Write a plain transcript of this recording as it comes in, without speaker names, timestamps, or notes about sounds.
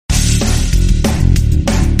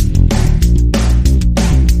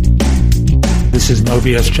is No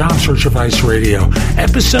BS Job Search Advice Radio,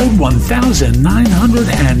 episode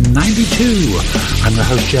 1992. I'm your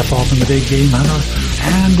host, Jeff Altman, the Big Game Hunter,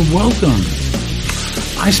 and welcome.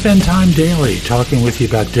 I spend time daily talking with you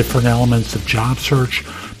about different elements of job search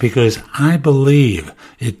because I believe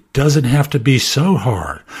it doesn't have to be so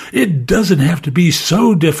hard. It doesn't have to be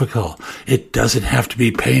so difficult. It doesn't have to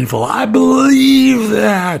be painful. I believe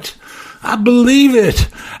that. I believe it.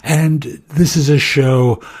 And this is a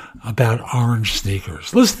show about orange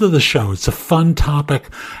sneakers. Listen to the show. It's a fun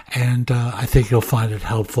topic, and I think you'll find it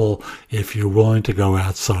helpful if you're willing to go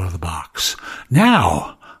outside of the box.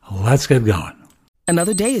 Now, let's get going.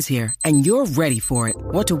 Another day is here, and you're ready for it.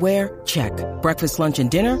 What to wear? Check. Breakfast, lunch,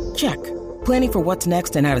 and dinner? Check. Planning for what's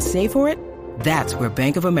next and how to save for it? That's where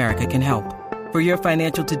Bank of America can help. For your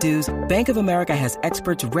financial to-dos, Bank of America has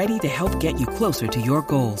experts ready to help get you closer to your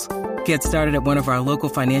goals. Get started at one of our local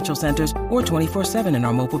financial centers or 24/7 in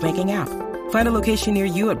our mobile banking app. Find a location near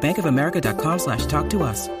you at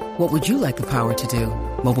bankofamerica.com/talktous. What would you like the power to do?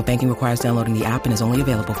 Mobile banking requires downloading the app and is only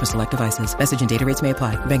available for select devices. Message and data rates may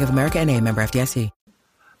apply. Bank of America N.A., member FDIC.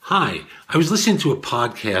 Hi, I was listening to a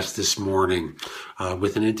podcast this morning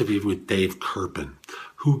with an interview with Dave Kerpen,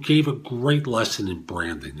 who gave a great lesson in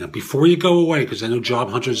branding. Now, before you go away, because I know job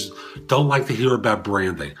hunters don't like to hear about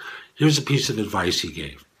branding, here's a piece of advice he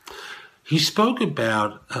gave. He spoke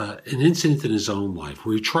about an incident in his own life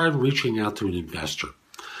where he tried reaching out to an investor.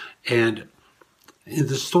 And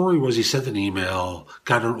the story was he sent an email,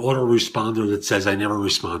 got an autoresponder that says, I never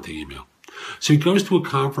respond to email. So he goes to a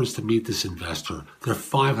conference to meet this investor. There are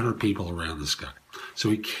 500 people around this guy, so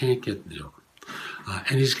he can't get near him.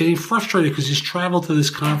 And he's getting frustrated because he's traveled to this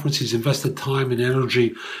conference, he's invested time and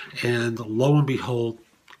energy, and lo and behold,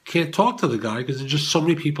 can't talk to the guy because there's just so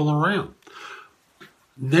many people around.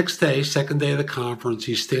 Next day, second day of the conference,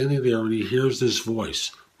 he's standing there and he hears this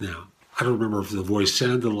voice. Now, I don't remember if the voice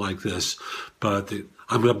sounded like this, but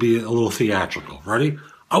I'm going to be a little theatrical. Ready?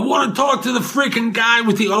 I want to talk to the freaking guy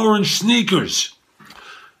with the orange sneakers.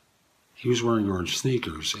 He was wearing orange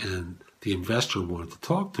sneakers, and the investor wanted to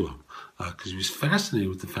talk to him because he was fascinated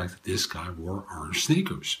with the fact that this guy wore orange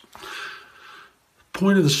sneakers.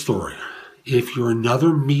 Point of the story, if you're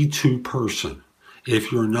another Me Too person,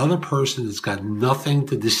 if you're another person that's got nothing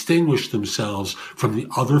to distinguish themselves from the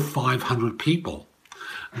other 500 people,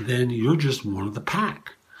 then you're just one of the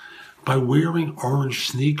pack. By wearing orange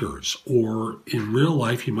sneakers, or in real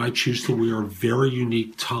life, you might choose to wear a very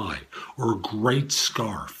unique tie or a great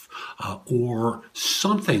scarf or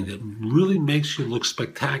something that really makes you look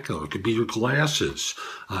spectacular. It could be your glasses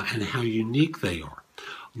and how unique they are.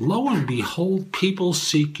 Lo and behold, people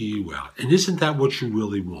seek you out. And isn't that what you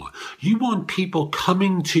really want? You want people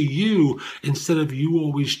coming to you instead of you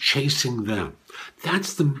always chasing them.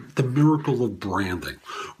 That's the miracle of branding.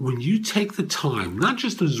 When you take the time, not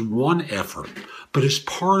just as one effort, but as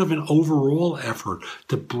part of an overall effort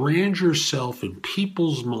to brand yourself in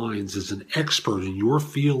people's minds as an expert in your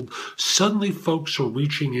field, suddenly folks are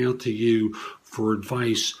reaching out to you for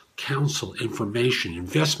advice, counsel, information,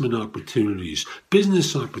 investment opportunities,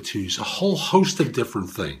 business opportunities, a whole host of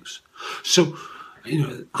different things. So,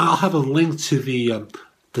 I'll have a link to the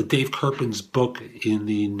Dave Kerpen's book in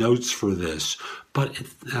the notes for this. But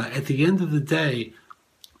at the end of the day,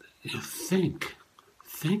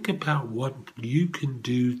 think about what you can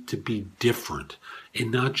do to be different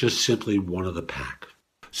and not just simply one of the pack.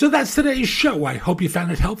 So that's today's show. I hope you found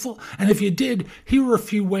it helpful. And if you did, here are a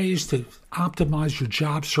few ways to optimize your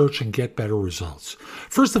job search and get better results.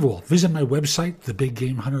 First of all, visit my website,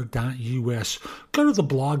 thebiggamehunter.us. Go to the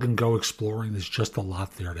blog and go exploring. There's just a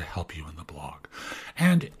lot there to help you in the blog.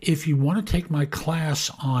 And if you want to take my class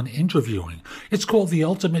on interviewing, it's called the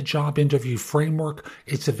Ultimate Job Interview Framework.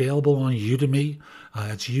 It's available on Udemy.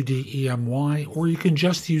 It's Udemy, or you can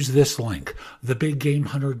just use this link,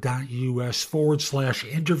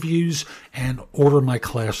 thebiggamehunter.us/interviews, and order my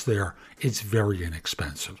class there. It's very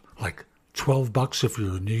inexpensive, like $12 if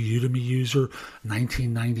you're a new Udemy user,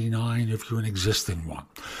 $19.99 if you're an existing one.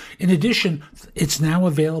 In addition, it's now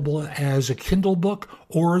available as a Kindle book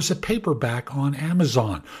or as a paperback on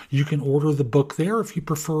Amazon. You can order the book there if you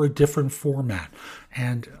prefer a different format.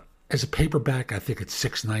 And as a paperback, I think it's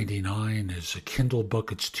 $6.99. As a Kindle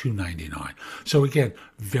book, it's $2.99. So again,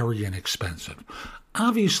 very inexpensive.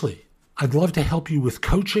 Obviously, I'd love to help you with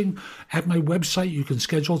coaching. At my website, you can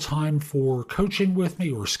schedule time for coaching with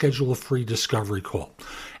me or schedule a free discovery call.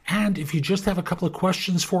 And if you just have a couple of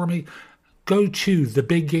questions for me, go to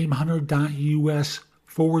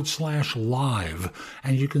thebiggamehunter.us/live,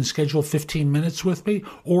 and you can schedule 15 minutes with me,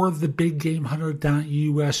 or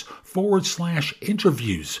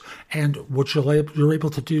thebiggamehunter.us/interviews. And what you're able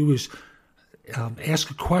to do is ask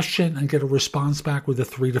a question and get a response back with a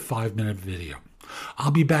 3 to 5 minute video.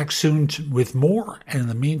 I'll be back soon with more, and in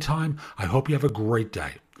the meantime, I hope you have a great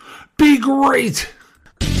day. Be great!